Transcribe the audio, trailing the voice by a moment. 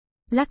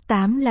Luck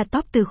 8 là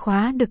top từ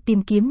khóa được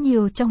tìm kiếm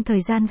nhiều trong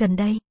thời gian gần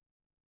đây.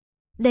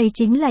 Đây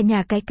chính là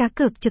nhà cái cá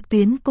cược trực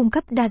tuyến cung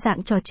cấp đa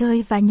dạng trò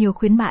chơi và nhiều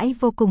khuyến mãi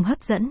vô cùng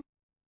hấp dẫn.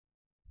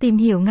 Tìm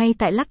hiểu ngay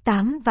tại Luck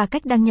 8 và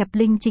cách đăng nhập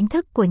link chính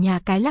thức của nhà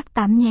cái Luck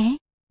 8 nhé.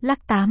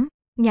 Luck 8,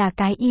 nhà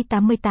cái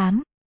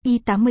i88,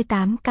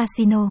 i88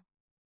 Casino.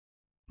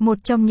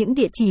 Một trong những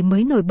địa chỉ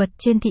mới nổi bật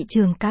trên thị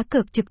trường cá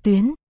cược trực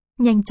tuyến,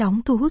 nhanh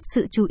chóng thu hút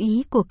sự chú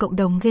ý của cộng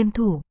đồng game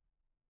thủ.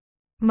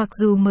 Mặc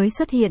dù mới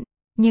xuất hiện,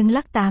 nhưng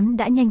Luck 8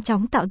 đã nhanh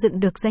chóng tạo dựng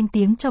được danh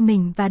tiếng cho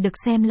mình và được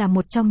xem là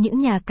một trong những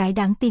nhà cái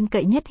đáng tin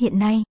cậy nhất hiện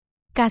nay.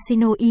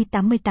 Casino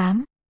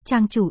i88,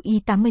 trang chủ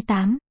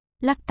i88,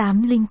 Luck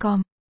 8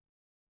 Link.com.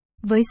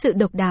 Với sự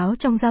độc đáo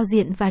trong giao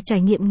diện và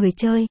trải nghiệm người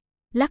chơi,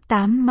 Luck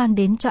 8 mang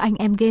đến cho anh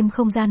em game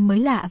không gian mới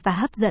lạ và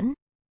hấp dẫn.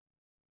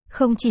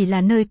 Không chỉ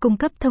là nơi cung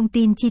cấp thông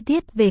tin chi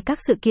tiết về các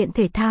sự kiện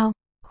thể thao,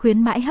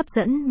 khuyến mãi hấp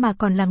dẫn mà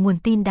còn là nguồn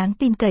tin đáng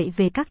tin cậy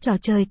về các trò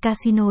chơi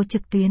casino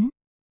trực tuyến.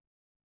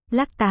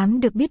 Luck 8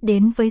 được biết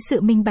đến với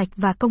sự minh bạch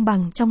và công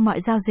bằng trong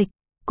mọi giao dịch,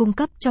 cung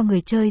cấp cho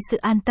người chơi sự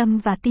an tâm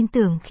và tin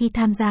tưởng khi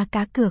tham gia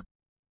cá cược.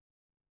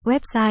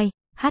 Website: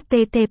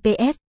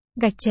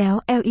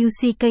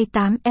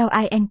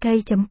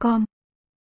 https://luck8link.com